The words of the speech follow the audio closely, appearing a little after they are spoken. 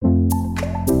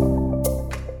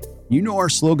You know our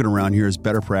slogan around here is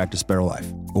better practice, better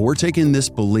life. But we're taking this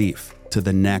belief to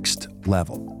the next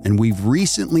level. And we've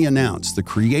recently announced the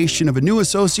creation of a new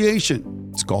association.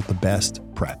 It's called the Best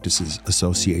Practices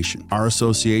Association. Our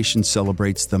association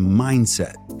celebrates the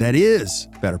mindset that is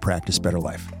better practice, better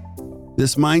life.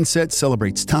 This mindset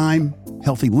celebrates time,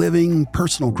 healthy living,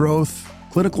 personal growth,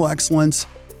 clinical excellence,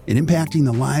 and impacting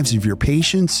the lives of your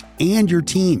patients and your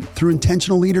team through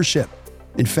intentional leadership.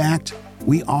 In fact,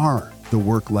 we are the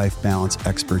work-life balance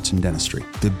experts in dentistry.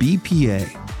 The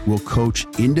BPA will coach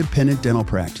independent dental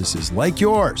practices like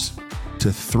yours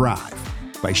to thrive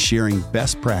by sharing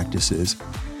best practices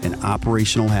and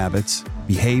operational habits,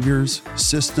 behaviors,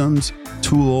 systems,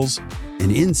 tools,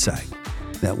 and insight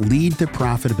that lead to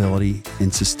profitability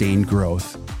and sustained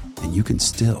growth, and you can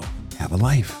still have a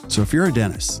life. So if you're a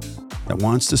dentist that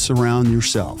wants to surround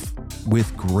yourself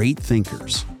with great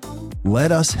thinkers,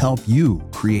 let us help you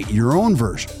create your own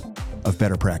version of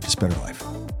better practice, better life.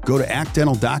 Go to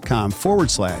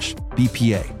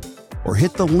actdental.com/BPA or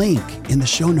hit the link in the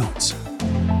show notes.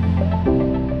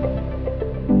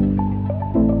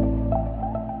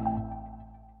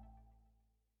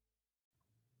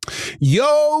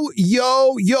 Yo,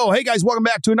 yo, yo. Hey guys, welcome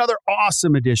back to another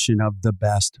awesome edition of the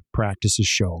Best Practices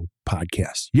Show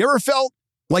podcast. You ever felt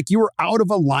like you were out of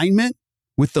alignment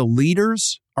with the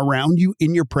leaders around you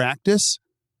in your practice?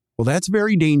 Well, that's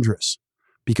very dangerous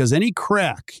because any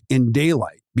crack in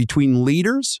daylight between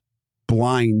leaders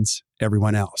blinds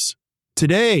everyone else.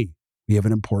 Today, we have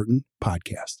an important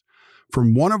podcast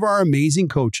from one of our amazing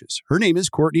coaches. Her name is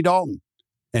Courtney Dalton,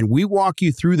 and we walk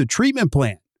you through the treatment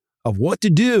plan of what to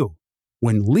do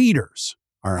when leaders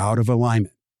are out of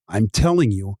alignment. I'm telling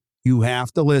you, you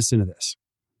have to listen to this.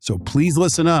 So please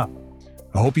listen up.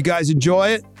 I hope you guys enjoy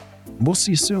it. We'll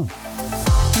see you soon.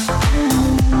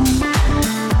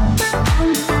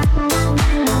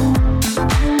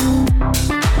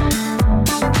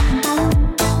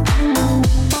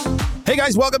 Hey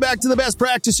guys, welcome back to the Best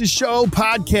Practices Show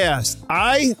podcast.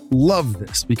 I love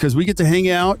this because we get to hang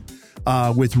out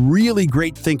with really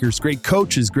great thinkers, great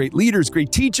coaches, great leaders,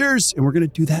 great teachers. And we're going to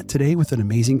do that today with an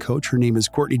amazing coach. Her name is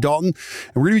Courtney Dalton.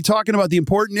 And we're going to be talking about the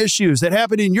important issues that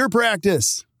happen in your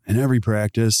practice and every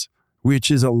practice, which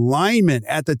is alignment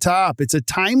at the top. It's a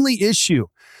timely issue.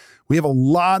 We have a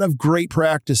lot of great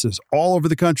practices all over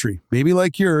the country, maybe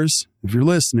like yours, if you're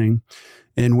listening.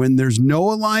 And when there's no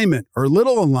alignment or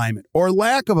little alignment or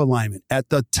lack of alignment at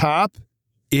the top,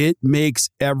 it makes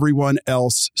everyone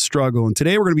else struggle. And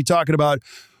today we're going to be talking about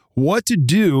what to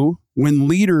do when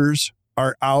leaders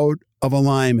are out of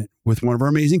alignment with one of our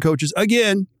amazing coaches.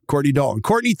 Again, Courtney Dalton.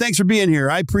 Courtney, thanks for being here.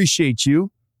 I appreciate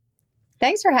you.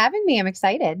 Thanks for having me. I'm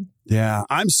excited. Yeah,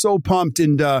 I'm so pumped.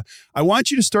 And I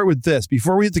want you to start with this.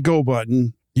 Before we hit the go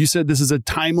button, you said this is a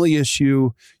timely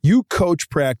issue. You coach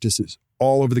practices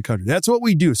all over the country. That's what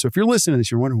we do. So if you're listening to this,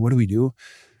 you're wondering, what do we do?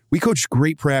 We coach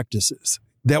great practices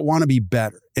that want to be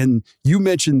better. And you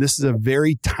mentioned this is a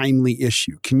very timely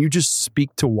issue. Can you just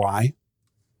speak to why?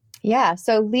 Yeah.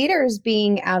 So leaders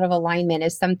being out of alignment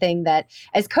is something that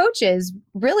as coaches,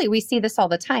 really, we see this all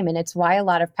the time. And it's why a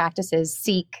lot of practices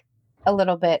seek a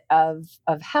little bit of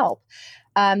help.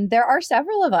 There are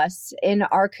several of us in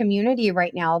our community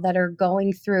right now that are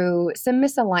going through some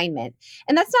misalignment.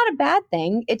 And that's not a bad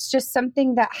thing. It's just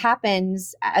something that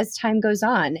happens as time goes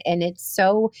on. And it's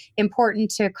so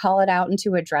important to call it out and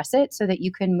to address it so that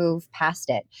you can move past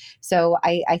it. So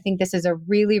I think this is a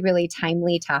really, really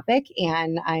timely topic,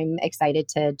 and I'm excited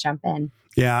to jump in.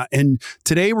 Yeah. And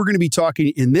today we're going to be talking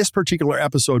in this particular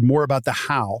episode more about the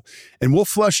how, and we'll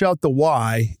flesh out the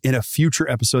why in a future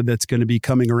episode that's going to be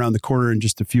coming around the corner in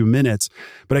just a few minutes.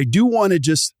 But I do want to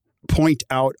just point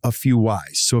out a few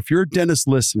whys. So if you're a dentist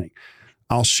listening,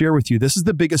 I'll share with you, this is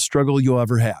the biggest struggle you'll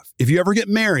ever have. If you ever get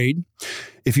married,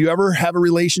 if you ever have a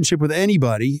relationship with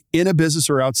anybody in a business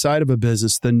or outside of a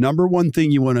business, the number one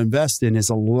thing you want to invest in is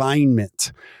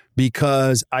alignment.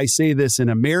 Because I say this in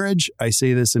a marriage, I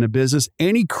say this in a business,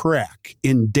 any crack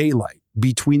in daylight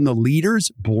between the leaders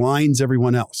blinds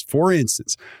everyone else. For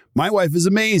instance, my wife is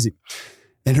amazing,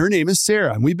 and her name is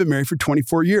Sarah, and we've been married for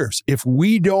 24 years. If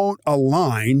we don't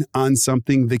align on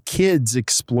something, the kids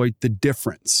exploit the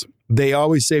difference. They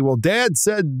always say, well, dad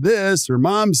said this or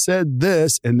mom said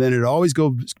this, and then it always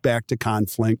goes back to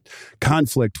conflict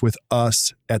with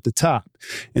us at the top.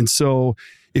 And so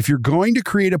if you're going to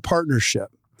create a partnership,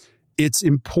 it's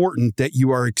important that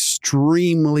you are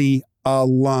extremely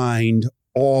aligned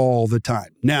all the time.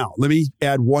 Now, let me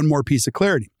add one more piece of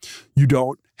clarity. You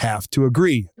don't have to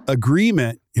agree.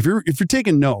 Agreement, if you're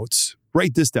taking notes,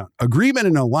 write this down. Agreement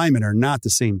and alignment are not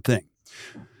the same thing.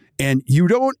 And you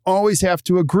don't always have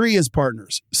to agree as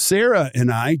partners. Sarah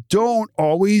and I don't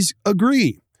always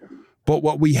agree. But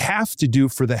what we have to do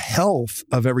for the health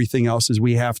of everything else is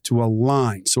we have to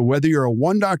align. So whether you're a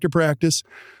 1-doctor practice,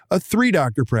 a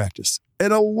 3-doctor practice, an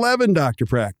 11-doctor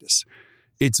practice,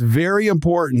 it's very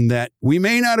important that we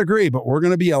may not agree, but we're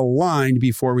going to be aligned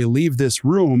before we leave this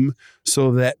room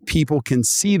so that people can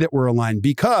see that we're aligned,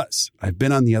 because I've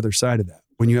been on the other side of that.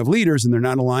 When you have leaders and they're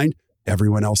not aligned,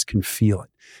 everyone else can feel it.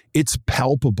 It's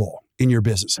palpable in your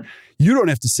business. You don't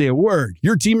have to say a word.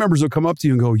 Your team members will come up to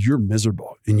you and go, "You're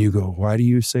miserable." And you go, "Why do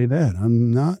you say that?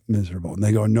 I'm not miserable." And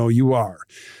they go, "No, you are,"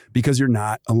 because you're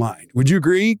not aligned. Would you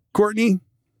agree, Courtney?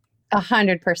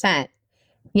 100%.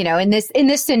 In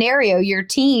this scenario, your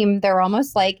team, they're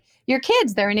almost like your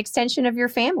kids. They're an extension of your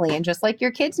family. And just like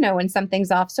your kids know when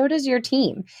something's off, so does your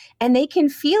team. And they can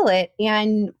feel it.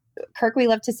 And Kirk, we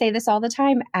love to say this all the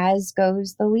time, as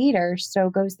goes the leader, so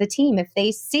goes the team. If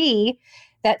they see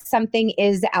that something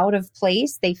is out of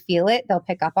place, they feel it, they'll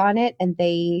pick up on it, and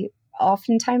they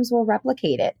oftentimes will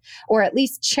replicate it or at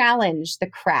least challenge the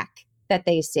crack that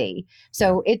they see.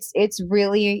 So it's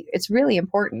really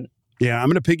important. Yeah, I'm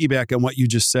going to piggyback on what you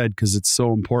just said because it's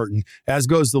so important. As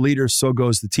goes the leader, so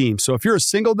goes the team. So if you're a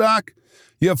single doc,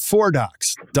 you have 4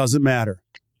 docs. Doesn't matter.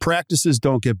 Practices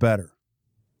don't get better.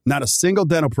 Not a single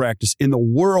dental practice in the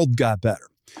world got better.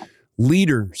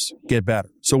 Leaders get better.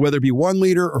 So whether it be 1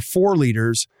 leader or 4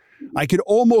 leaders, I could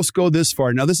almost go this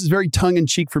far. Now, this is very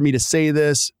tongue-in-cheek for me to say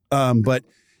this, but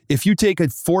if you take a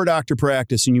 4-doctor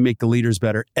practice and you make the leaders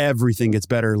better, everything gets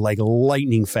better like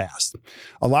lightning fast.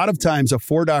 A lot of times a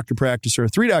 4-doctor practice or a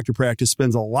 3-doctor practice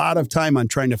spends a lot of time on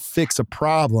trying to fix a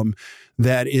problem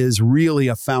that is really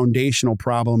a foundational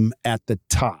problem at the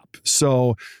top.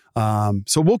 So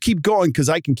we'll keep going because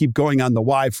I can keep going on the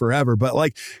why forever. But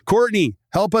like, Courtney,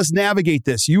 help us navigate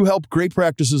this. You help great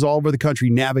practices all over the country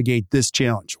navigate this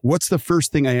challenge. What's the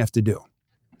first thing I have to do?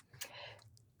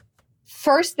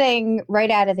 First thing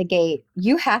right out of the gate,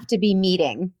 you have to be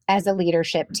meeting as a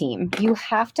leadership team. You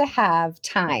have to have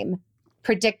time,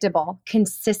 predictable,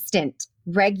 consistent,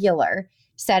 regular,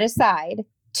 set aside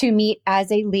to meet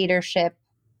as a leadership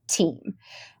team.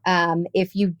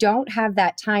 If you don't have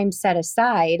that time set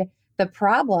aside, the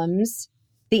problems,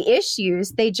 the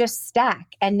issues, they just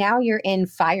stack. And now you're in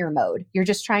fire mode. You're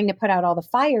just trying to put out all the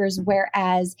fires.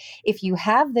 Whereas if you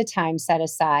have the time set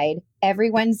aside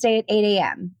every Wednesday at 8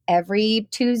 a.m., every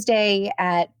Tuesday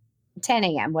at 10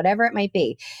 a.m., whatever it might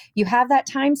be, you have that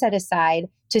time set aside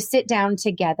to sit down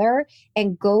together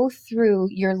and go through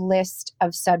your list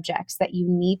of subjects that you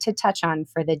need to touch on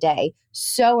for the day.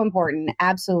 So important.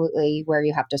 Absolutely where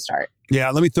you have to start. Yeah.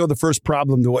 Let me throw the first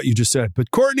problem to what you just said.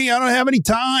 But Courtney, I don't have any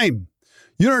time.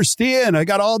 You don't understand. I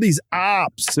got all these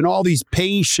ops and all these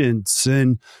patients,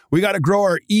 and we got to grow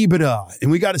our EBITDA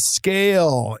and we got to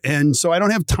scale. And so I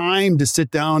don't have time to sit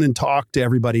down and talk to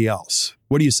everybody else.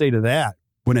 What do you say to that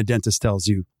when a dentist tells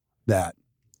you that?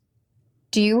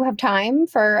 Do you have time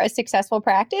for a successful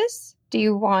practice? Do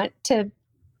you want to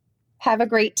have a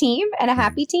great team and a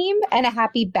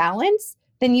happy balance?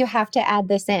 Then you have to add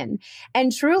this in.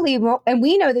 And truly, and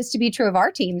we know this to be true of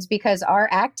our teams because our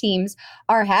ACT teams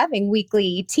are having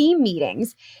weekly team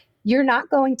meetings. You're not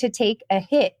going to take a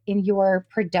hit in your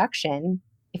production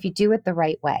if you do it the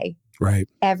right way. Right.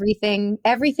 Everything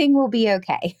will be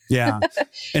okay. Yeah.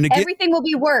 And again, everything will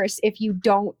be worse if you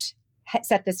don't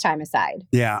set this time aside.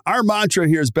 Yeah. Our mantra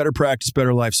here is better practice,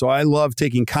 better life. So I love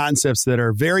taking concepts that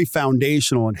are very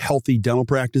foundational and healthy dental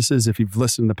practices, if you've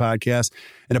listened to the podcast,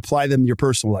 and apply them to your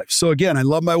personal life. So again, I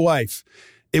love my wife.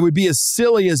 It would be as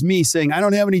silly as me saying, I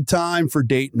don't have any time for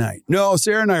date night. No,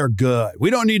 Sarah and I are good. We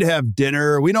don't need to have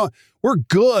dinner. We're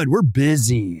good. We're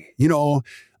busy.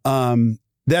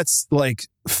 That's like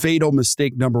fatal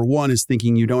mistake number 1 is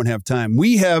thinking you don't have time.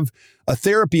 We have a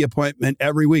therapy appointment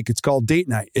every week. It's called date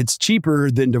night. It's cheaper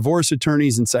than divorce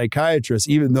attorneys and psychiatrists,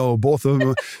 even though both of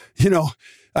them,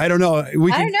 I don't know.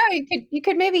 You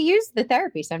could maybe use the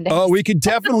therapy someday. Oh, we could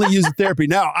definitely use the therapy.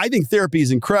 Now, I think therapy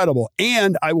is incredible.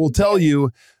 And I will tell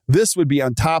you, this would be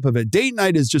on top of it. Date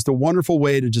night is just a wonderful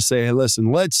way to just say, hey,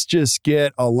 listen, let's just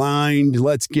get aligned.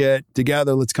 Let's get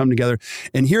together. Let's come together.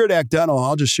 And here at ACT Dental,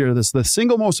 I'll just share this. The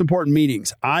single most important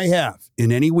meetings I have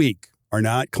in any week are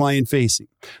not client facing.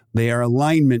 They are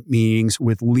alignment meetings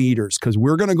with leaders because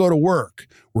we're going to go to work.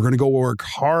 We're going to go work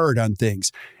hard on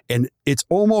things. And it's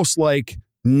almost like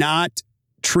not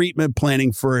treatment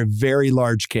planning for a very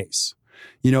large case.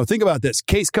 Think about this.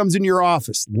 Case comes into your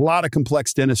office, a lot of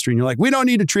complex dentistry, and you're like, we don't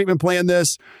need a treatment plan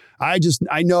this. I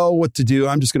know what to do.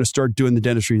 I'm just going to start doing the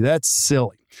dentistry. That's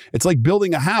silly. It's like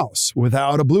building a house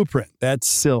without a blueprint. That's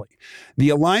silly. The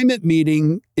alignment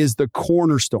meeting is the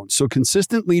cornerstone. So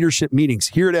consistent leadership meetings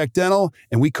here at Act Dental,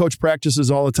 and we coach practices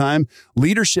all the time.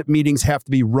 Leadership meetings have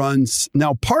to be run.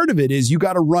 Now, part of it is you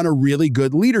got to run a really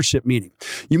good leadership meeting.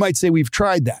 You might say, we've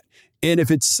tried that. And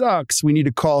if it sucks, we need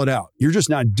to call it out. You're just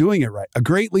not doing it right. A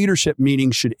great leadership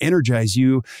meeting should energize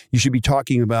you. You should be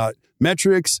talking about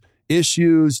metrics,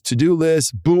 issues, to-do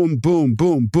lists, boom, boom,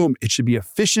 boom, boom. It should be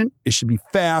efficient. It should be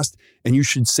fast. And you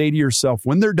should say to yourself,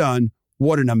 when they're done,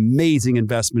 what an amazing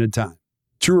investment in time.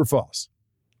 True or false?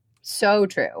 So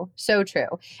true. So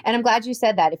true. And I'm glad you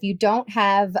said that. If you don't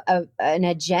have an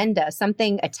agenda, a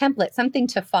template, something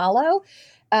to follow,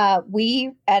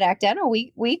 we at Act Dental,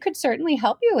 we could certainly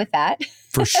help you with that.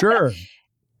 For sure.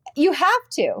 You have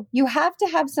to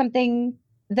have something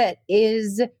that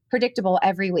is predictable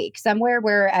every week, somewhere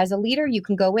where as a leader, you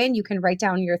can go in, you can write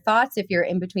down your thoughts. If you're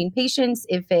in between patients,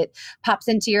 if it pops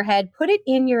into your head, put it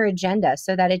in your agenda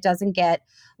so that it doesn't get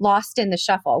lost in the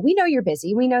shuffle. We know you're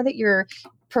busy. We know that you're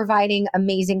providing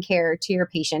amazing care to your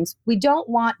patients. We don't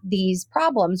want these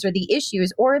problems or the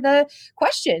issues or the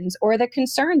questions or the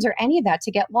concerns or any of that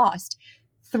to get lost.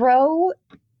 Throw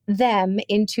them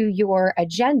into your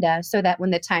agenda so that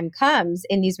when the time comes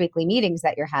in these weekly meetings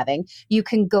that you're having, you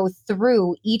can go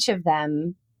through each of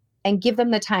them and give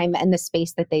them the time and the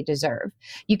space that they deserve.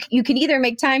 You can either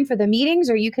make time for the meetings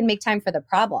or you can make time for the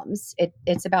problems.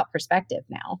 It's about perspective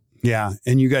now. Yeah.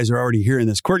 And you guys are already hearing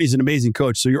this. Courtney's an amazing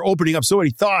coach. So you're opening up so many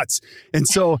thoughts. And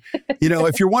so,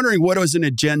 if you're wondering what was an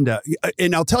agenda,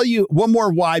 and I'll tell you one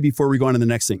more why before we go on to the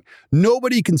next thing.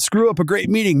 Nobody can screw up a great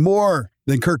meeting more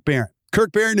than Kirk Barron.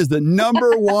 Kirk Barron is the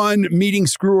number one meeting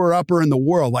screwer upper in the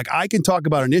world. Like, I can talk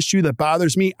about an issue that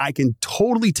bothers me. I can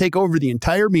totally take over the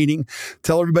entire meeting,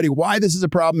 tell everybody why this is a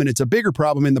problem and it's a bigger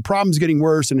problem and the problem's getting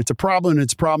worse and it's a problem and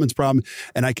it's a problem, it's a problem.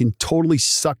 And I can totally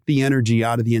suck the energy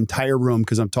out of the entire room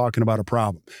because I'm talking about a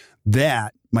problem.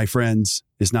 That, my friends,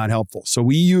 is not helpful. So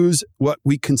we use what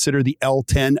we consider the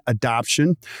L10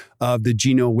 adoption of the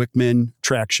Gino Wickman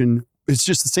traction. It's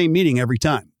just the same meeting every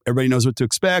time. Everybody knows what to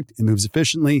expect. It moves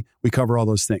efficiently. We cover all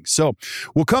those things. So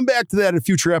we'll come back to that in a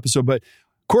future episode. But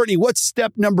Courtney, what's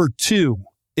step number 2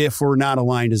 if we're not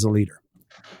aligned as a leader?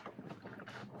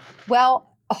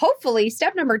 Well, hopefully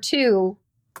step number 2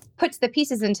 puts the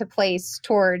pieces into place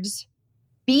towards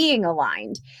being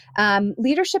aligned.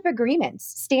 Leadership agreements,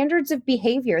 standards of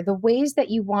behavior, the ways that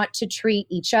you want to treat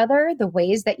each other, the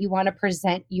ways that you want to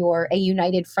present a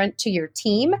united front to your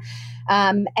team.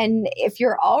 And if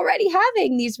you're already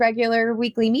having these regular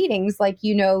weekly meetings, like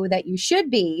you know that you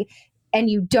should be, and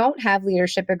you don't have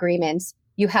leadership agreements,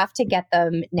 you have to get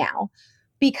them now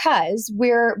because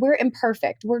we're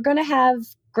imperfect. We're going to have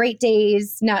great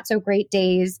days, not so great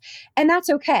days, and that's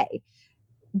okay.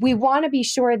 We want to be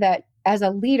sure that as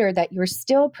a leader that you're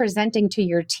still presenting to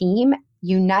your team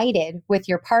united with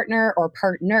your partner or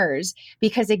partners,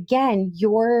 because again,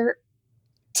 your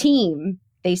team,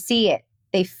 they see it,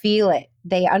 they feel it,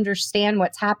 they understand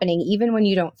what's happening, even when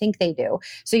you don't think they do.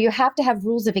 So you have to have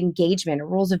rules of engagement or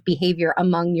rules of behavior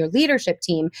among your leadership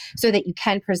team so that you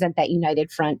can present that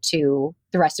united front to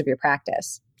the rest of your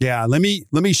practice. Yeah, let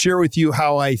me share with you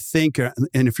how I think,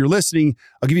 and if you're listening,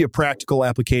 I'll give you a practical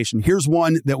application. Here's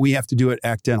one that we have to do at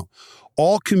Act Dental.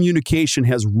 All communication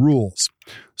has rules.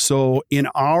 So in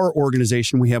our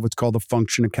organization, we have what's called the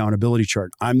function accountability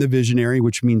chart. I'm the visionary,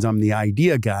 which means I'm the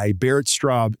idea guy. Barrett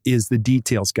Straub is the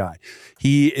details guy.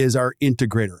 He is our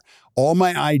integrator. All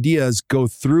my ideas go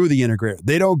through the integrator.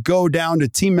 They don't go down to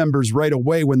team members right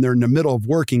away when they're in the middle of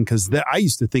working, because I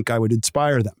used to think I would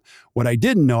inspire them. What I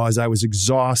didn't know is I was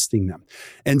exhausting them.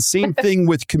 And same thing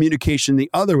with communication the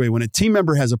other way. When a team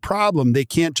member has a problem, they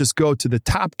can't just go to the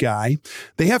top guy.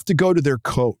 They have to go to their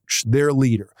coach, their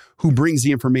leader, who brings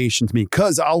the information to me.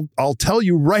 Because I'll tell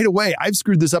you right away, I've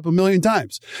screwed this up a million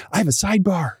times. I have a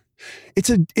sidebar. It's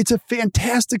a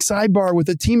fantastic sidebar with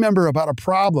a team member about a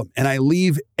problem, and I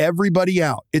leave everybody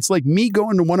out. It's like me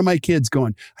going to one of my kids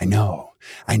going, I know,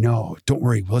 don't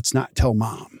worry, let's not tell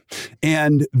mom.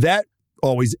 And that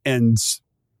always ends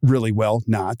really well,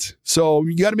 not. So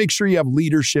you got to make sure you have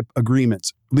leadership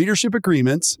agreements. Leadership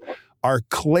agreements are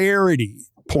clarity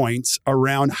points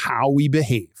around how we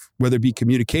behave, whether it be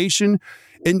communication.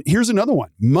 And here's another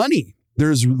one, money.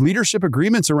 There's leadership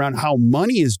agreements around how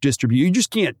money is distributed. You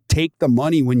just can't take the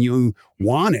money when you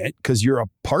want it because you're a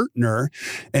partner.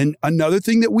 And another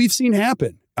thing that we've seen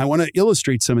happen, I want to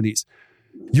illustrate some of these.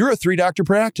 You're a 3-doctor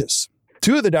practice.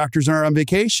 2 of the doctors are on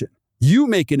vacation. You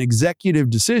make an executive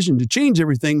decision to change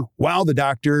everything while the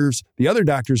other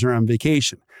doctors are on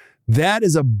vacation. That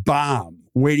is a bomb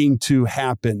waiting to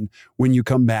happen when you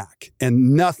come back.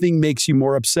 And nothing makes you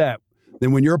more upset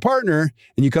than when you're a partner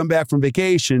and you come back from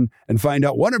vacation and find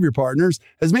out one of your partners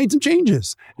has made some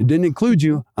changes and didn't include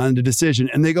you on the decision.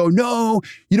 And they go, no,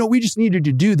 we just needed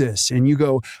to do this. And you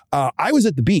go, I was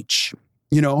at the beach,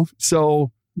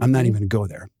 so I'm not even going to go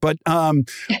there. But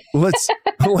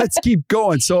let's keep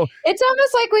going. So it's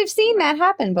almost like we've seen that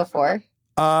happen before.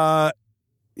 I'll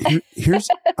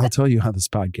tell you how this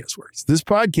podcast works. This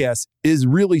podcast is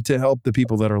really to help the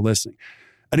people that are listening.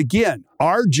 And again,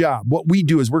 our job, what we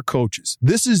do is we're coaches.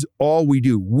 This is all we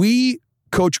do. We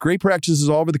coach great practices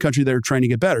all over the country that are trying to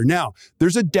get better. Now,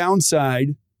 there's a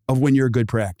downside of when you're a good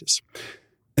practice.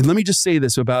 And let me just say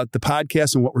this about the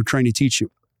podcast and what we're trying to teach you.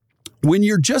 When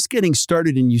you're just getting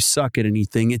started and you suck at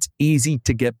anything, it's easy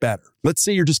to get better. Let's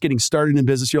say you're just getting started in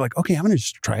business. You're like, okay, I'm going to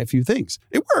just try a few things.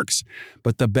 It works.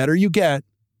 But the better you get,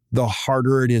 the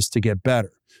harder it is to get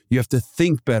better. You have to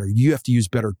think better. You have to use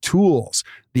better tools.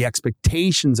 The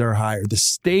expectations are higher. The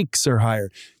stakes are higher.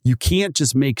 You can't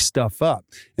just make stuff up.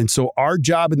 And so our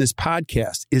job in this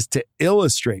podcast is to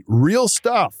illustrate real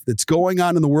stuff that's going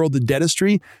on in the world of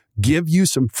dentistry, give you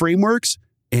some frameworks,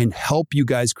 and help you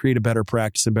guys create a better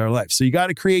practice and better life. So you got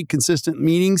to create consistent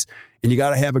meetings and you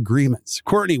got to have agreements.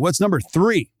 Courtney, what's number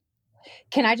 3?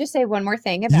 Can I just say one more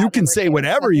thing about You can say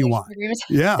whatever you want.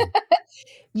 Yeah.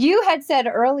 You had said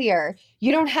earlier,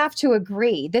 you don't have to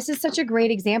agree. This is such a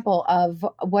great example of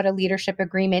what a leadership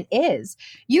agreement is.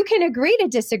 You can agree to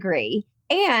disagree.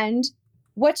 And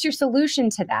what's your solution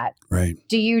to that? Right.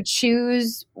 Do you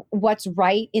choose what's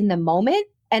right in the moment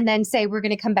and then say, we're going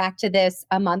to come back to this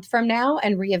a month from now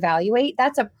and reevaluate?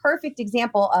 That's a perfect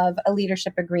example of a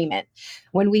leadership agreement.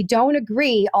 When we don't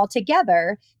agree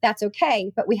altogether, that's okay,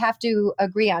 but we have to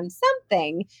agree on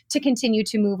something to continue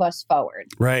to move us forward.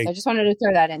 Right. So I just wanted to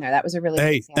throw that in there. That was a really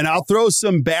good example. And I'll throw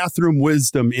some bathroom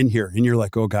wisdom in here. And you're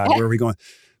like, oh God, where are we going?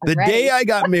 The day I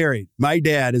got married, my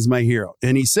dad is my hero.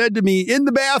 And he said to me in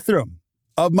the bathroom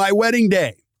of my wedding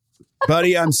day,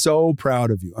 buddy, I'm so proud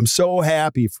of you. I'm so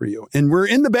happy for you. And we're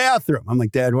in the bathroom. I'm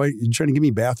like, Dad, why are you trying to give me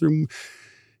a bathroom?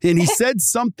 And he said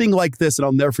something like this, and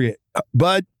I'll never forget.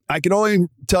 But I can only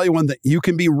tell you one thing. You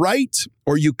can be right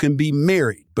or you can be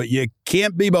married, but you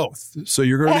can't be both. So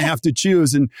you're going to have to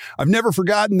choose. And I've never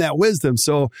forgotten that wisdom.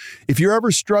 So if you're ever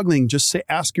struggling, just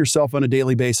ask yourself on a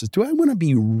daily basis, do I want to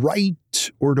be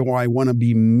right or do I want to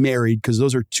be married? Because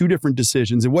those are two different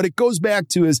decisions. And what it goes back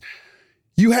to is,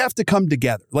 you have to come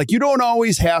together. Like you don't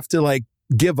always have to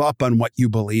give up on what you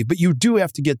believe, but you do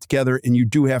have to get together and you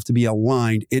do have to be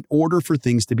aligned in order for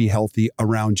things to be healthy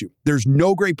around you. There's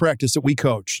no great practice that we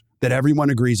coach that everyone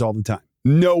agrees all the time.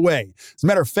 No way. As a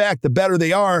matter of fact, the better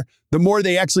they are, the more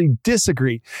they actually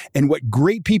disagree. And what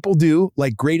great people do,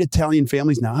 like great Italian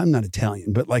families. Now, I'm not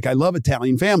Italian, but I love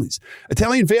Italian families.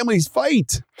 Italian families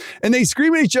fight and they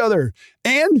scream at each other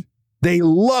and they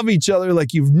love each other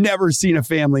like you've never seen a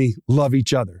family love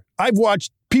each other. I've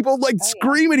watched people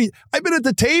scream at each other. I've been at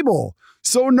the table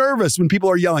so nervous when people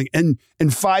are yelling. And in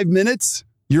 5 minutes,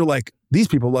 you're like, these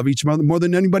people love each other more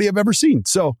than anybody I've ever seen.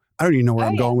 So I don't even know where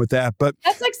I'm going with that. But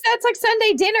that's like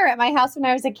Sunday dinner at my house when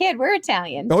I was a kid. We're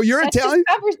Italian. Oh, you're Italian?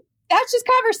 That's just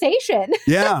conversation.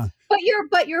 Yeah. But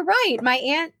you're right. My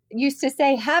aunt used to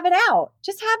say, have it out.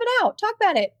 Just have it out. Talk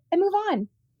about it and move on.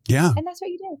 Yeah. And that's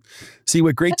what you do. See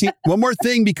what great team. One more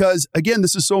thing, because again,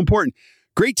 this is so important.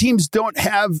 Great teams aren't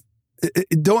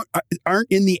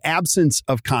in the absence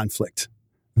of conflict.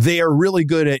 They are really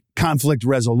good at conflict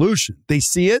resolution. They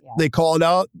see it, They call it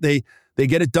out, they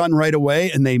get it done right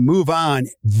away, and they move on,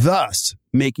 thus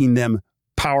making them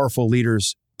powerful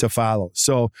leaders to follow.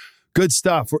 So good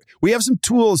stuff. We have some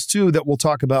tools too that we'll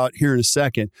talk about here in a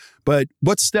second. But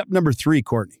what's step number 3,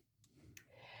 Courtney?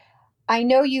 I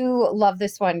know you love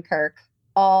this one, Kirk.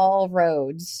 All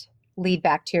roads lead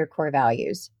back to your core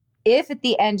values. If at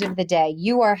the end of the day,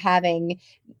 you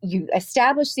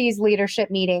establish these leadership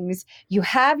meetings, you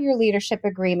have your leadership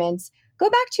agreements, go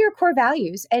back to your core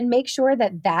values and make sure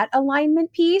that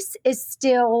alignment piece is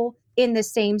still in the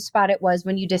same spot it was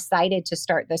when you decided to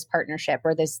start this partnership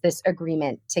or this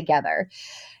agreement together.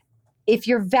 If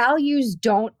your values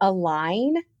don't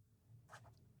align,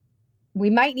 we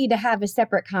might need to have a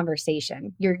separate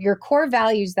conversation. Your core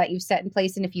values that you've set in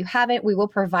place. And if you haven't, we will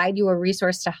provide you a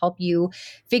resource to help you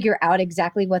figure out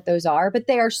exactly what those are. But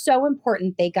they are so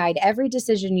important. They guide every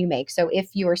decision you make. So if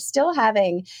you're still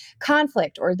having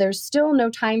conflict or there's still no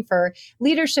time for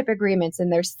leadership agreements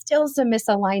and there's still some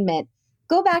misalignment,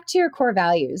 go back to your core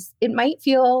values. It might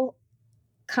feel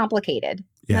complicated.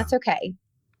 Yeah. That's okay.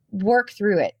 work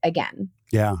through it again.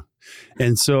 Yeah.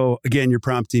 And so again, you're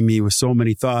prompting me with so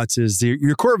many thoughts is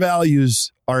your core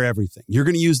values are everything. You're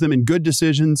going to use them in good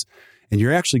decisions, and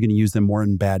you're actually going to use them more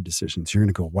in bad decisions. You're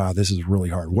going to go, wow, this is really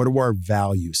hard. What do our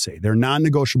values say? They're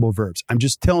non-negotiable verbs. I'm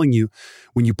just telling you,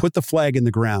 when you put the flag in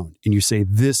the ground and you say,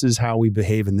 this is how we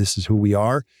behave and this is who we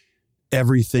are,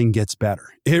 everything gets better.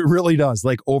 It really does,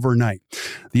 like overnight.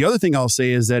 The other thing I'll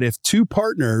say is that if two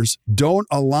partners don't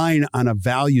align on a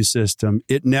value system,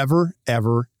 it never,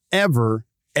 ever, ever,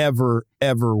 ever,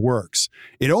 ever works.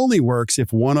 It only works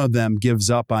if one of them gives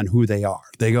up on who they are.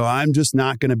 They go, I'm just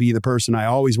not going to be the person I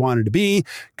always wanted to be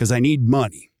because I need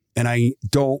money and I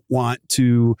don't want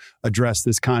to address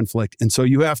this conflict. And so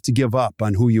you have to give up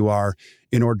on who you are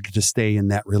in order to stay in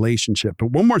that relationship. But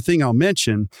one more thing I'll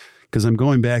mention, because I'm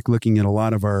going back looking at a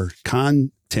lot of our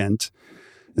content,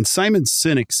 and Simon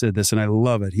Sinek said this, and I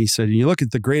love it. He said, you look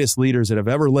at the greatest leaders that have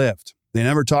ever lived, they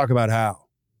never talk about how.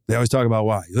 They always talk about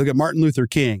why. You look at Martin Luther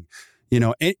King,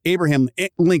 Abraham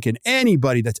Lincoln,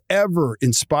 anybody that's ever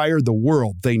inspired the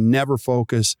world, they never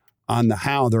focus on the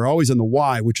how. They're always on the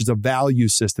why, which is a value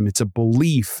system. It's a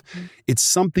belief. It's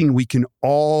something we can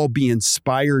all be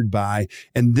inspired by.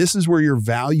 And this is where your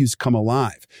values come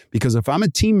alive. Because if I'm a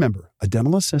team member, a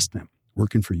dental assistant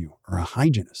working for you, or a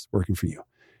hygienist working for you,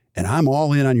 and I'm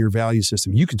all in on your value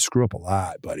system, you could screw up a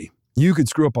lot, buddy. You could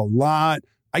screw up a lot.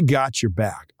 I got your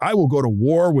back. I will go to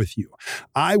war with you.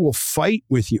 I will fight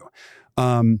with you.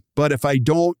 But if I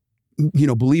don't,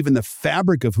 believe in the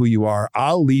fabric of who you are,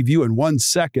 I'll leave you in 1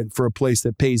 second for a place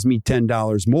that pays me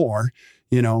 $10 more,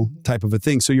 type of a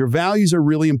thing. So your values are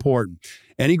really important.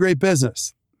 Any great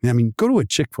business. Go to a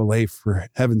Chick-fil-A for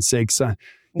heaven's sake, son.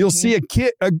 You'll see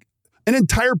an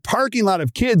entire parking lot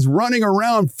of kids running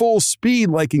around full speed,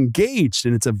 like engaged.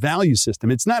 And it's a value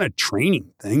system. It's not a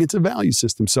training thing. It's a value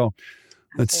system. So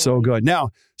that's so good.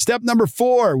 Now, step number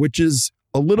 4, which is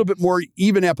a little bit more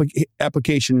even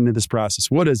application into this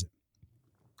process. What is it?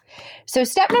 So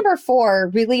step number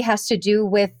 4 really has to do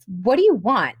with what do you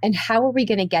want and how are we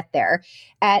going to get there?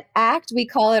 At ACT, we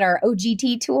call it our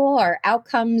OGT tool, our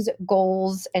outcomes,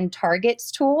 goals, and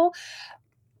targets tool.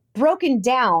 Broken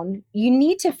down, you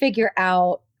need to figure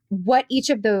out what each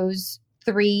of those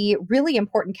 3 really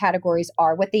important categories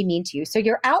are, what they mean to you. So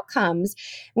your outcomes,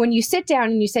 when you sit down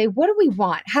and you say, what do we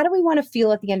want? How do we want to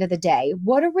feel at the end of the day?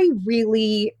 What are we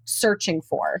really searching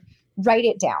for? Write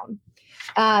it down.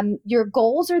 Your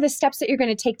goals are the steps that you're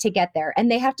going to take to get there,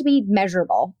 and they have to be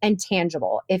measurable and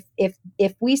tangible.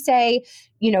 If we say,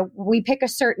 we pick a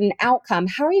certain outcome,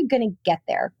 how are you going to get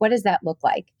there? What does that look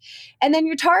like? And then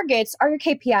your targets are your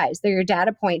KPIs. They're your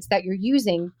data points that you're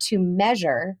using to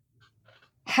measure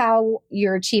how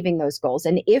you're achieving those goals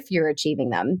and if you're achieving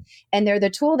them. And they're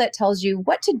the tool that tells you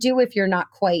what to do if you're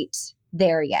not quite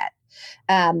there yet.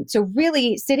 So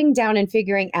really sitting down and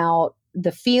figuring out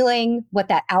the feeling, what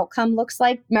that outcome looks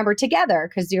like. Remember, together,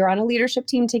 because you're on a leadership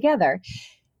team together,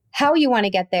 how you want to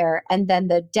get there. And then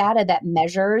the data that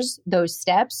measures those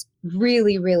steps,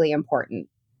 really, really important.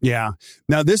 Yeah.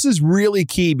 Now, this is really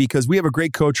key because we have a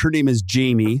great coach. Her name is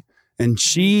Jamie. And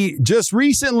she just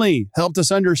recently helped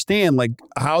us understand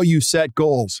how you set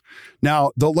goals.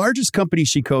 Now, the largest company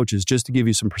she coaches, just to give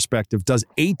you some perspective, does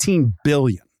 18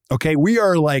 billion. Okay. We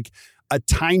are like a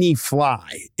tiny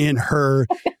fly in her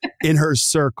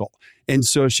circle. And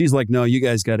so she's like, no, you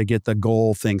guys got to get the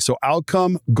goal thing. So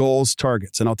outcome, goals,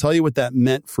 targets. And I'll tell you what that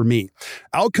meant for me.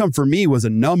 Outcome for me was a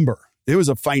number. It was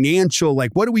a financial,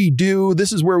 what do we do?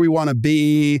 This is where we want to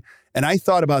be. And I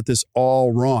thought about this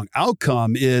all wrong.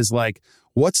 Outcome is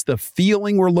what's the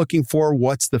feeling we're looking for?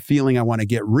 What's the feeling I want to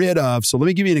get rid of? So let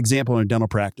me give you an example in a dental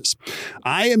practice.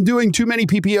 I am doing too many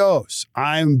PPOs.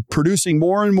 I'm producing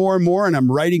more and more and more, and I'm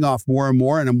writing off more and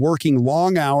more, and I'm working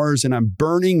long hours, and I'm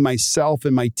burning myself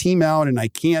and my team out, and I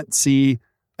can't see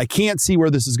where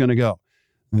this is going to go.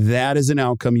 That is an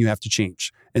outcome you have to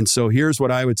change. And so here's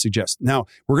what I would suggest. Now,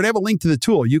 we're going to have a link to the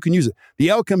tool. You can use it. The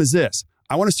outcome is this.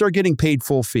 I want to start getting paid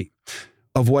full fee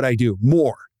of what I do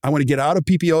more. I want to get out of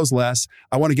PPOs less.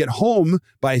 I want to get home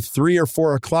by 3 or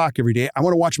 4 o'clock every day. I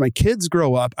want to watch my kids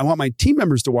grow up. I want my team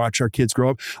members to watch our kids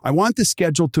grow up. I want the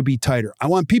schedule to be tighter. I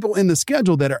want people in the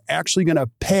schedule that are actually going to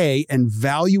pay and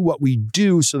value what we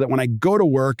do so that when I go to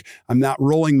work, I'm not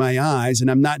rolling my eyes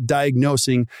and I'm not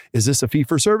diagnosing, is this a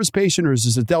fee-for-service patient or is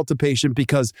this a Delta patient,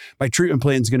 because my treatment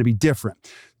plan is going to be different.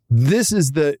 this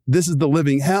is the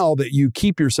living hell that you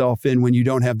keep yourself in when you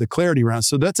don't have the clarity around.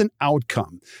 So that's an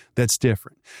outcome that's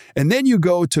different. And then you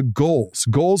go to goals.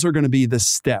 Goals are going to be the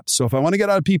steps. So if I want to get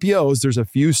out of PPOs, there's a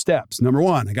few steps. Number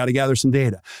one, I got to gather some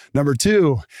data. Number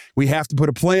two, we have to put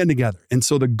a plan together. And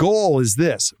so the goal is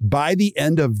this: by the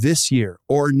end of this year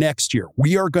or next year,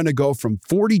 we are going to go from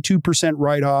 42%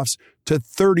 write-offs to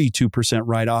 32%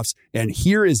 write-offs. And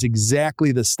here is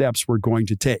exactly the steps we're going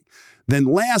to take. Then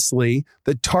lastly,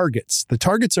 the targets. The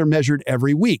targets are measured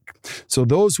every week. So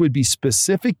those would be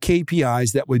specific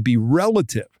KPIs that would be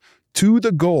relative to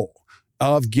the goal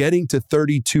of getting to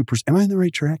 32%. Am I on the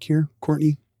right track here,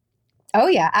 Courtney? Oh,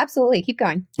 yeah, absolutely. Keep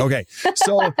going. Okay.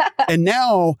 So, and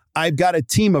now I've got a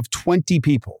team of 20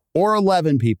 people or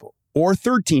 11 people or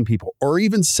 13 people or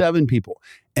even 7 people.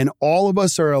 And all of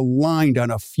us are aligned on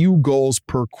a few goals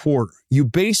per quarter. You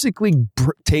basically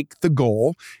take the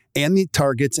goal and the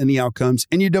targets and the outcomes,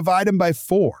 and you divide them by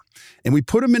 4. And we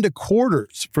put them into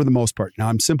quarters for the most part. Now,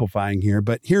 I'm simplifying here,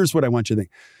 but here's what I want you to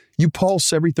think. You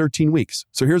pulse every 13 weeks.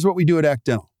 So here's what we do at Act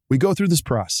Dental. We go through this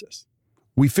process.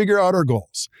 We figure out our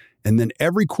goals. And then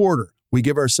every quarter, we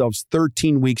give ourselves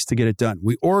 13 weeks to get it done.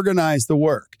 We organize the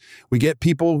work. We get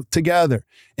people together.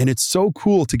 And it's so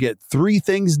cool to get 3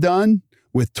 things done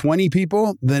with 20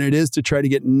 people than it is to try to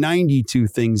get 92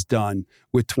 things done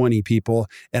with 20 people.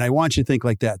 And I want you to think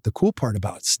like that. The cool part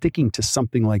about sticking to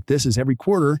something like this is every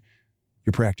quarter,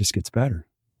 your practice gets better.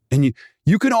 And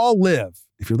you can all live.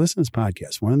 If you're listening to this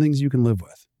podcast, one of the things you can live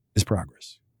with is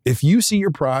progress. If you see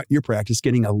your practice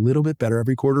getting a little bit better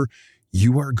every quarter,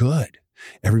 you are good.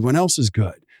 Everyone else is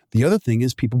good. The other thing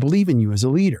is people believe in you as a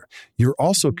leader. You're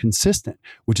also consistent,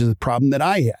 which is a problem that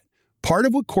I had. Part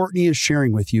of what Courtney is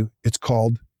sharing with you, it's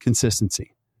called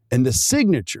consistency. And the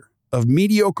signature of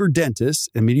mediocre dentists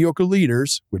and mediocre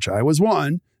leaders, which I was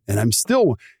one, and I'm still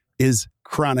one, is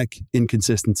chronic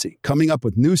inconsistency, coming up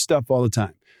with new stuff all the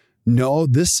time. No,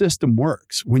 this system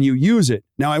works when you use it.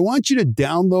 Now, I want you to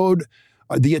download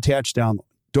the attached download.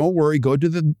 Don't worry, go to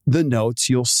the notes.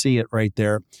 You'll see it right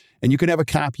there. And you can have a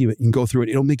copy of it and go through it.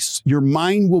 It'll make your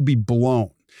mind will be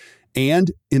blown.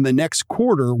 And in the next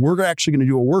quarter, we're actually going to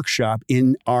do a workshop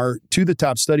in our To the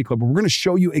Top Study Club. We're going to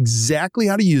show you exactly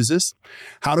how to use this,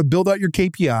 how to build out your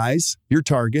KPIs, your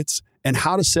targets, and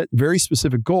how to set very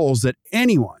specific goals that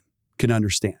anyone can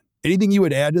understand. Anything you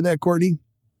would add to that, Courtney?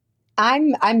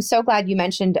 I'm so glad you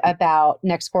mentioned about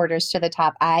next quarters to the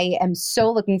top. I am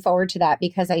so looking forward to that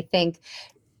because I think,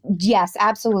 yes,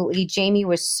 absolutely. Jamie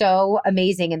was so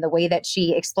amazing in the way that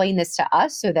she explained this to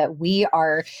us so that we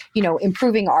are,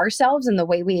 improving ourselves in the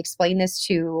way we explain this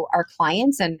to our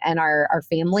clients and our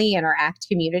family and our ACT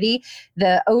community.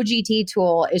 The OGT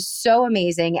tool is so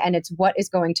amazing, and it's what is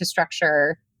going to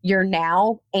structure your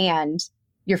now and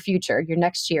your future, your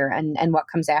next year and what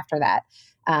comes after that.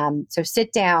 So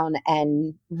sit down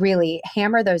and really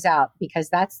hammer those out because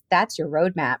that's your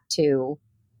roadmap to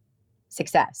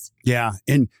success. Yeah.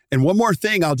 And one more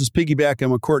thing, I'll just piggyback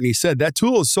on what Courtney said. That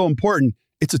tool is so important.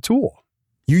 It's a tool.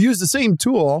 You use the same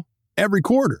tool every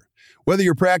quarter, whether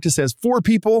your practice has 4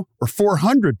 people or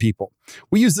 400 people.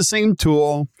 We use the same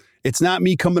tool. It's not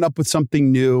me coming up with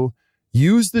something new.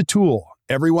 Use the tool.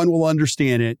 Everyone will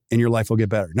understand it and your life will get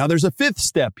better. Now, there's a 5th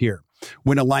step here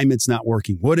when alignment's not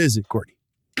working. What is it, Courtney?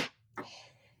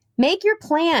 Make your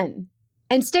plan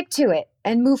and stick to it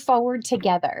and move forward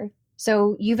together.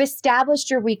 So you've established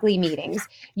your weekly meetings.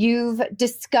 You've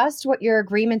discussed what your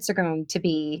agreements are going to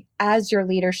be as your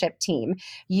leadership team.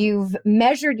 You've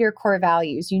measured your core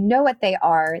values. You know what they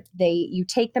are. You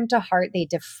take them to heart. They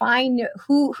define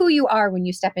who you are when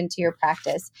you step into your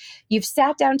practice. You've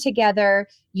sat down together.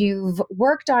 You've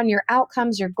worked on your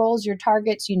outcomes, your goals, your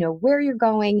targets. You know where you're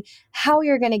going, how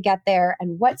you're going to get there,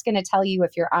 and what's going to tell you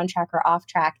if you're on track or off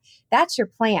track. That's your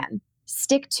plan.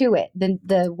 Stick to it.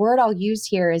 The word I'll use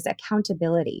here is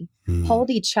accountability. Hold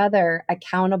each other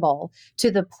accountable to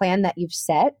the plan that you've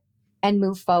set and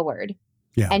move forward.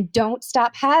 Yeah. And don't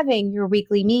stop having your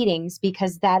weekly meetings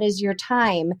because that is your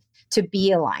time to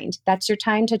be aligned. That's your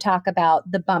time to talk about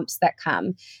the bumps that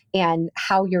come and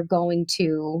how you're going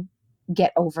to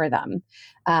get over them.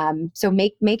 So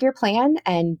make your plan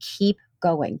and keep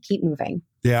going, keep moving.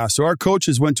 Yeah. So our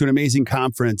coaches went to an amazing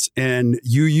conference and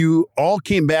you all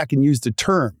came back and used a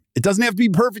term. It doesn't have to be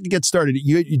perfect to get started.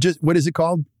 You just, what is it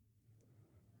called?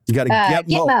 You got to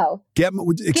Gitmo.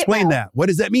 Explain that. What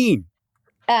does that mean?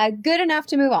 Good enough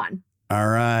to move on. All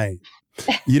right.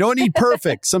 You don't need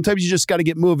perfect. Sometimes you just got to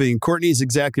get moving. Courtney's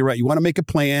exactly right. You want to make a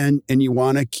plan and you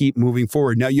want to keep moving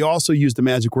forward. Now, you also use the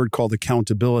magic word called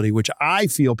accountability, which I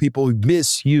feel people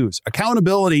misuse.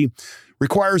 Accountability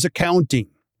requires accounting.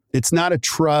 It's not a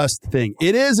trust thing.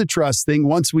 It is a trust thing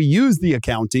once we use the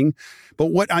accounting. But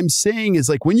what I'm saying is,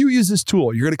 like, when you use this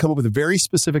tool, you're going to come up with very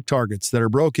specific targets that are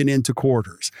broken into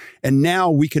quarters. And now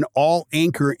we can all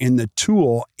anchor in the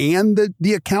tool and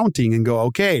the accounting and go,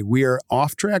 okay, we are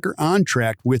off track or on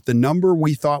track with the number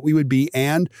we thought we would be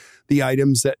and the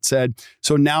items that said.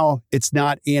 So now it's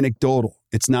not anecdotal.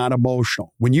 It's not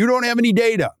emotional. When you don't have any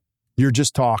data, you're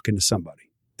just talking to somebody.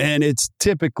 And it's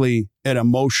typically an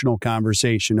emotional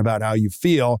conversation about how you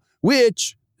feel,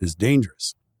 which is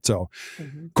dangerous. So,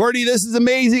 Courtney, this is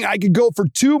amazing. I could go for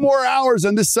 2 more hours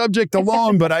on this subject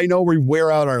alone, but I know we wear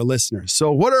out our listeners.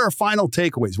 So what are our final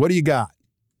takeaways? What do you got?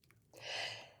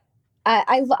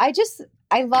 I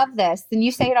love this. And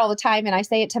you say it all the time, and I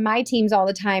say it to my teams all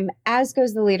the time. As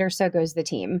goes the leader, so goes the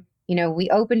team. You know, we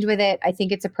opened with it. I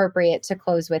think it's appropriate to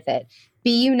close with it.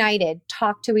 Be united,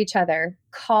 talk to each other,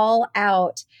 call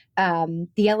out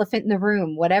the elephant in the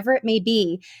room, whatever it may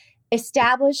be.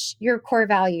 Establish your core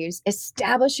values,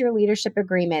 establish your leadership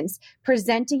agreements,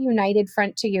 present a united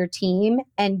front to your team,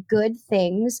 and good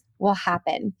things will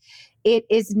happen. It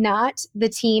is not the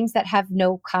teams that have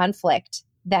no conflict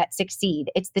that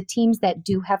succeed. It's the teams that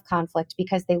do have conflict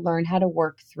because they learn how to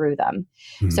work through them.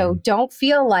 So don't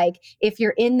feel like if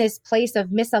you're in this place of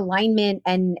misalignment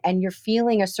and you're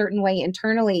feeling a certain way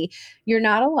internally, you're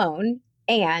not alone.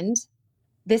 And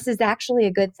this is actually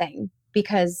a good thing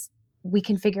because we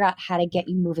can figure out how to get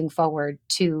you moving forward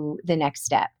to the next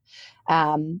step.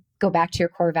 Go back to your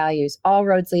core values. All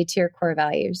roads lead to your core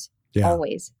values. Yeah,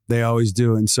 always. They always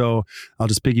do. And so I'll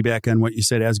just piggyback on what you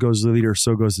said. As goes the leader,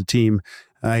 so goes the team.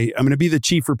 I'm going to be the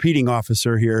chief repeating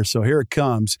officer here. So here it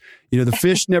comes. You know, the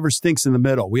fish never stinks in the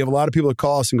middle. We have a lot of people that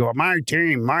call us and go, my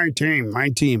team, my team, my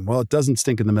team. Well, it doesn't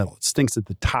stink in the middle. It stinks at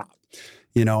the top.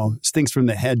 You know, stinks from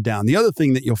the head down. The other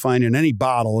thing that you'll find in any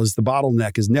bottle is the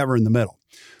bottleneck is never in the middle.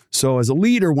 So as a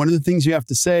leader, one of the things you have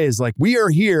to say is like, we are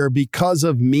here because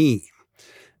of me.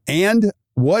 And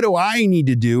what do I need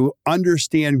to do,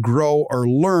 understand, grow, or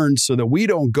learn so that we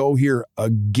don't go here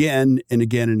again and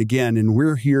again and again? And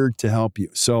we're here to help you.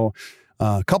 So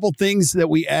a couple things that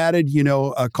we added, you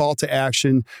know, a call to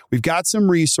action. We've got some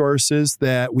resources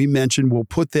that we mentioned. We'll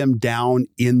put them down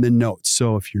in the notes.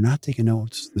 So if you're not taking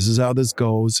notes, this is how this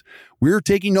goes. We're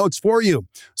taking notes for you.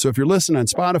 So if you're listening on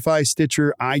Spotify,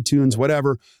 Stitcher, iTunes,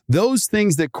 whatever, those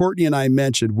things that Courtney and I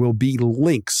mentioned will be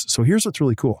links. So here's what's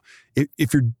really cool.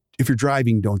 If you're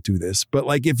driving, don't do this. But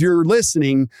like if you're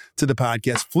listening to the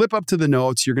podcast, flip up to the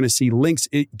notes. You're going to see links.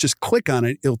 Just click on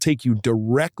it. It'll take you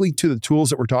directly to the tools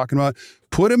that we're talking about.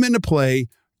 Put them into play.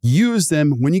 Use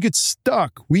them. When you get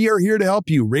stuck, we are here to help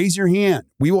you. Raise your hand.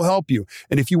 We will help you.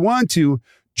 And if you want to,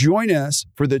 join us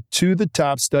for the To the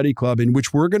Top Study Club, in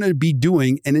which we're going to be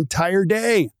doing an entire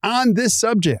day on this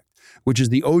subject, which is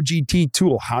the OGT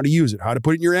tool, how to use it, how to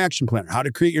put it in your action planner, how to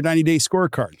create your 90-day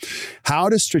scorecard, how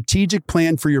to strategic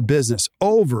plan for your business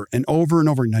over and over and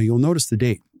over. Now, you'll notice the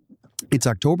date. It's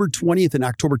October 20th and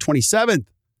October 27th.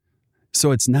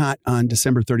 So it's not on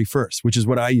December 31st, which is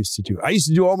what I used to do. I used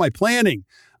to do all my planning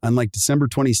on like December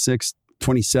 26th,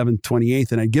 27th,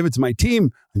 28th, and I'd give it to my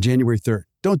team on January 3rd.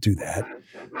 Don't do that.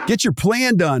 Get your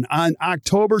plan done on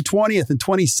October 20th and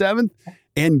 27th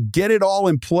and get it all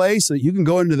in place so that you can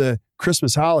go into the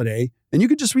Christmas holiday and you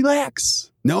can just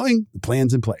relax knowing the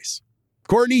plan's in place.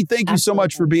 Courtney, thank you so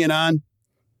much for being on.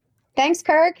 Thanks,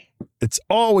 Kirk. It's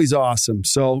always awesome.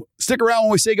 So stick around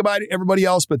when we say goodbye to everybody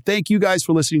else, but thank you guys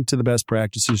for listening to the Best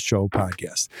Practices Show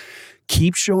podcast.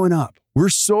 Keep showing up. We're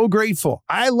so grateful.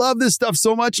 I love this stuff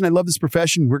so much and I love this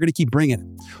profession. We're going to keep bringing it.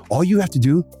 All you have to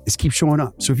do is keep showing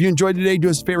up. So if you enjoyed today, do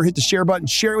us a favor, hit the share button,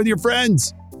 share it with your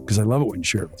friends, because I love it when you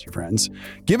share it with your friends.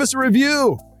 Give us a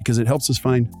review because it helps us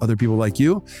find other people like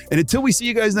you. And until we see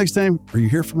you guys next time, or you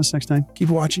hear from us next time, keep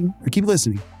watching or keep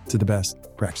listening to the Best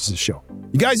Practices Show.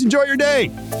 You guys enjoy your day.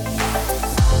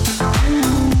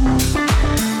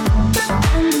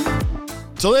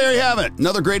 So there you have it.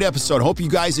 Another great episode. Hope you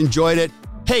guys enjoyed it.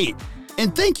 Hey,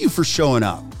 and thank you for showing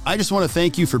up. I just want to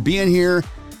thank you for being here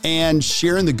and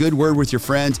sharing the good word with your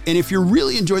friends. And if you're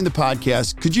really enjoying the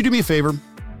podcast, could you do me a favor?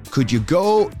 Could you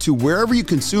go to wherever you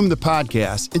consume the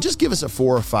podcast and just give us a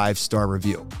 4 or 5 star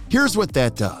review? Here's what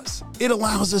that does. It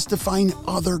allows us to find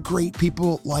other great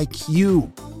people like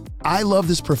you. I love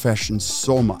this profession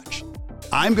so much.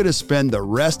 I'm going to spend the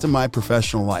rest of my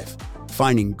professional life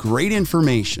finding great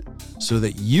information so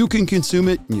that you can consume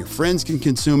it and your friends can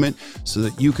consume it so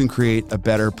that you can create a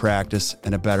better practice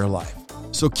and a better life.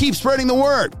 So keep spreading the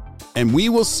word and we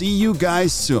will see you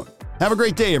guys soon. Have a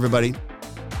great day, everybody.